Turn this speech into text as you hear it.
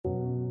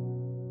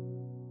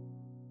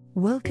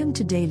Welcome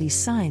to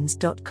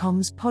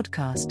dailysigns.com's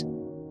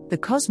podcast. The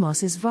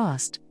cosmos is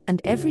vast,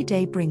 and every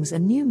day brings a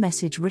new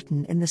message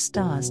written in the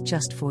stars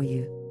just for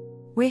you.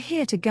 We're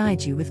here to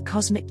guide you with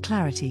cosmic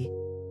clarity.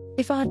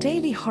 If our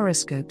daily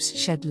horoscopes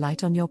shed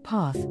light on your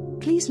path,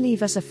 please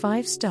leave us a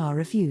 5-star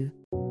review.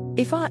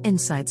 If our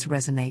insights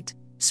resonate,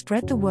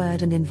 spread the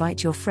word and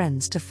invite your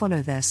friends to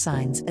follow their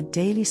signs at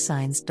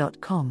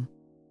dailysigns.com.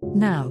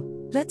 Now,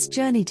 let's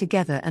journey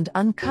together and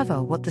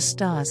uncover what the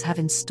stars have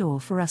in store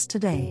for us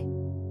today.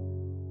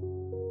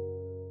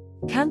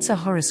 Cancer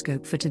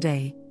horoscope for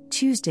today,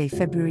 Tuesday,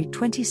 February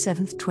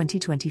 27,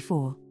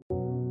 2024.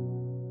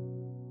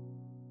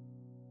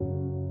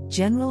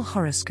 General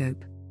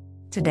horoscope.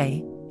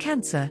 Today,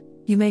 Cancer,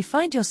 you may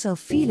find yourself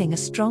feeling a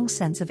strong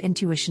sense of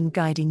intuition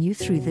guiding you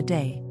through the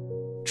day.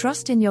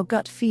 Trust in your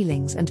gut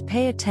feelings and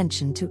pay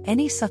attention to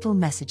any subtle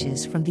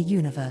messages from the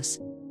universe.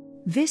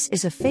 This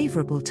is a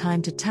favorable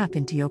time to tap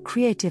into your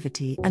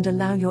creativity and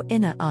allow your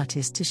inner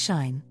artist to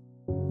shine.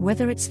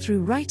 Whether it's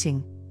through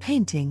writing,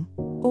 painting,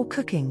 or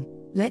cooking,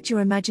 let your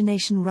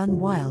imagination run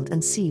wild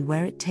and see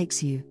where it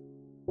takes you.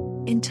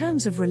 In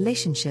terms of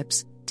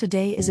relationships,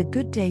 today is a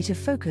good day to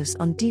focus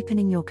on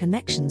deepening your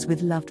connections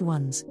with loved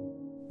ones.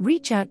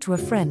 Reach out to a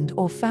friend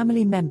or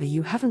family member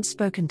you haven't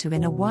spoken to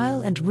in a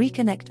while and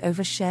reconnect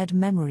over shared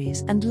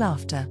memories and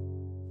laughter.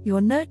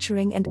 Your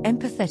nurturing and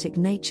empathetic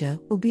nature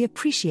will be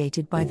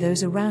appreciated by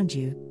those around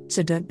you,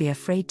 so don't be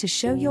afraid to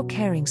show your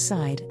caring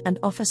side and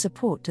offer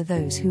support to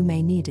those who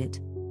may need it.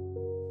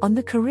 On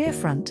the career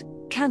front,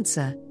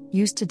 Cancer,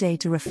 use today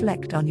to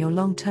reflect on your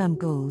long-term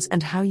goals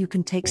and how you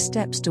can take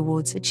steps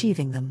towards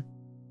achieving them.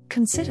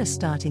 Consider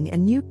starting a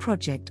new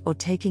project or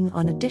taking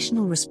on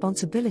additional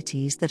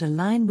responsibilities that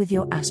align with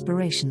your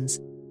aspirations.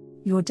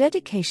 Your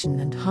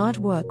dedication and hard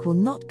work will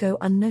not go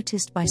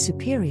unnoticed by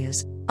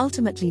superiors,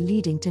 ultimately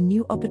leading to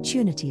new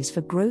opportunities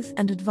for growth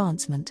and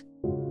advancement.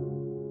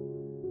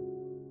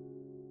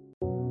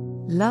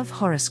 Love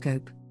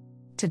horoscope.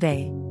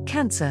 Today,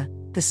 Cancer,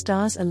 the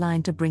stars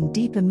align to bring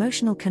deep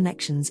emotional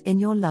connections in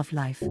your love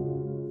life.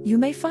 You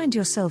may find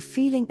yourself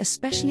feeling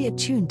especially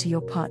attuned to your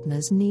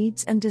partner's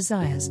needs and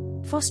desires,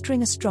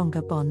 fostering a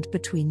stronger bond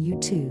between you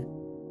two.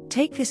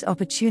 Take this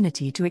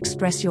opportunity to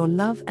express your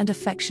love and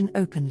affection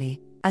openly,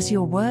 as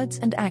your words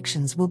and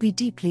actions will be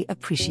deeply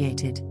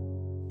appreciated.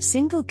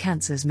 Single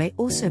Cancers may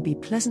also be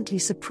pleasantly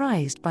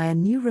surprised by a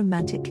new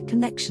romantic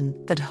connection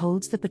that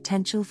holds the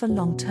potential for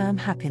long-term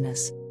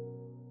happiness.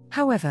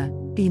 However,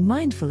 be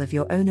mindful of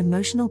your own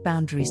emotional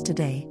boundaries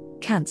today,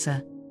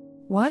 Cancer.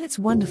 While it's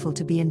wonderful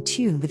to be in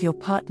tune with your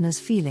partner's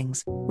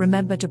feelings,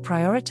 remember to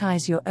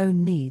prioritize your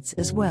own needs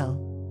as well.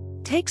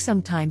 Take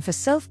some time for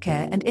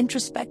self-care and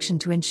introspection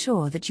to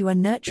ensure that you are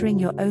nurturing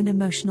your own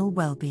emotional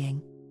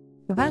well-being.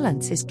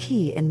 Balance is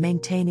key in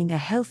maintaining a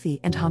healthy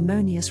and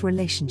harmonious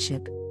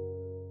relationship.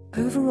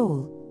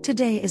 Overall,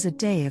 today is a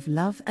day of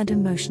love and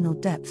emotional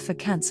depth for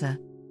Cancer.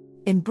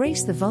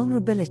 Embrace the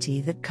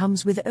vulnerability that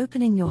comes with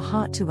opening your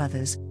heart to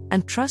others,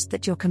 and trust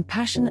that your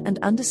compassion and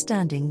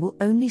understanding will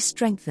only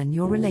strengthen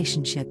your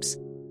relationships.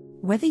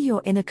 Whether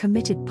you're in a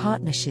committed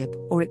partnership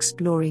or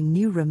exploring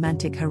new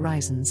romantic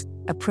horizons,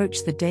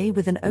 approach the day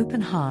with an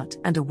open heart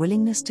and a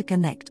willingness to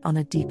connect on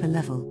a deeper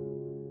level.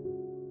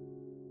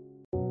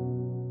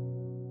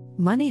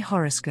 Money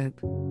horoscope.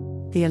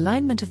 The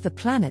alignment of the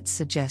planets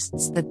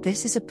suggests that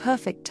this is a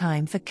perfect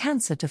time for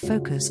Cancer to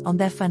focus on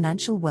their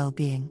financial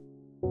well-being.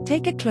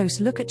 Take a close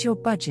look at your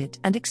budget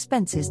and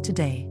expenses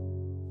today.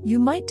 You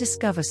might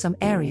discover some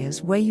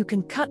areas where you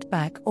can cut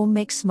back or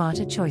make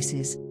smarter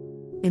choices.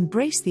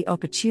 Embrace the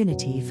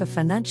opportunity for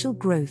financial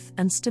growth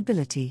and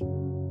stability.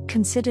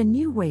 Consider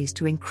new ways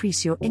to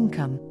increase your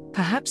income,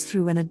 perhaps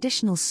through an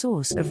additional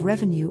source of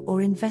revenue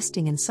or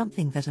investing in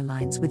something that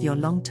aligns with your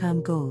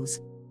long-term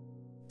goals.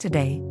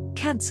 Today,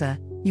 Cancer,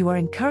 you are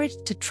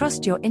encouraged to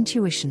trust your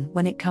intuition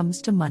when it comes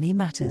to money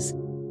matters.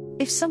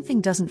 If something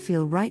doesn't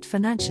feel right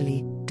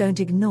financially, don't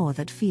ignore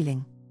that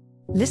feeling.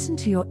 Listen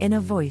to your inner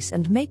voice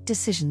and make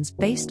decisions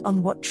based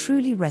on what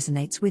truly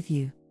resonates with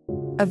you.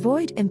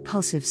 Avoid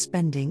impulsive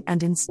spending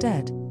and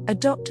instead,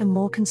 adopt a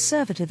more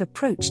conservative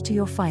approach to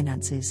your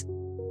finances.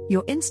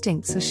 Your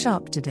instincts are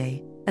sharp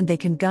today, and they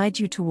can guide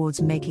you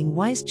towards making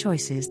wise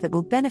choices that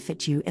will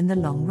benefit you in the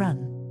long run.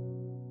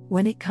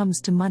 When it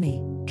comes to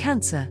money,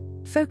 Cancer,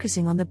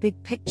 focusing on the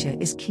big picture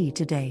is key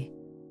today.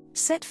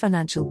 Set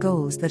financial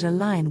goals that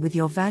align with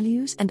your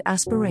values and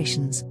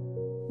aspirations.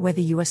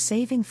 Whether you are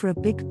saving for a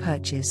big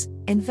purchase,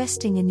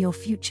 investing in your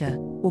future,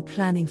 or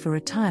planning for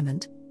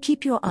retirement,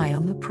 keep your eye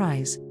on the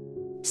prize.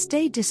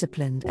 Stay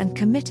disciplined and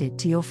committed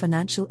to your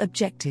financial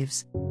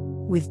objectives.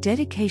 With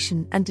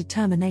dedication and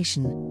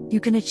determination, you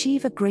can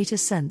achieve a greater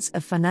sense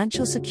of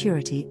financial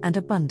security and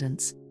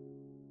abundance.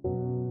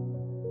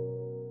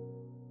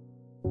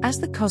 As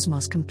the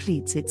cosmos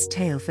completes its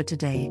tale for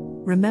today,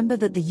 remember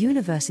that the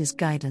universe's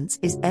guidance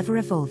is ever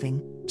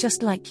evolving,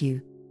 just like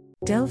you.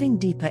 Delving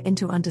deeper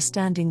into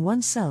understanding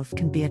oneself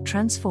can be a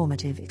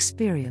transformative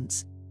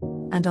experience.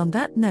 And on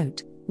that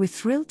note, we're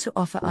thrilled to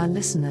offer our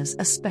listeners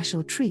a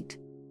special treat.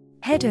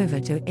 Head over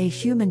to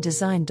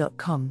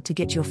ahumandesign.com to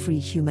get your free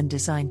human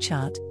design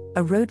chart,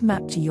 a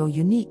roadmap to your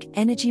unique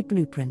energy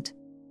blueprint.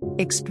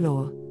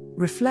 Explore,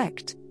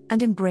 reflect,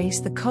 and embrace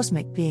the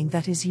cosmic being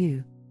that is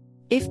you.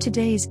 If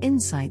today's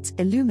insights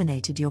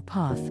illuminated your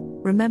path,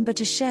 remember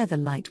to share the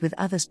light with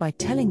others by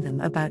telling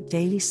them about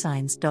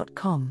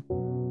dailysigns.com.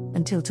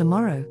 Until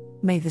tomorrow,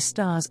 may the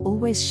stars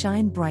always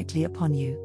shine brightly upon you.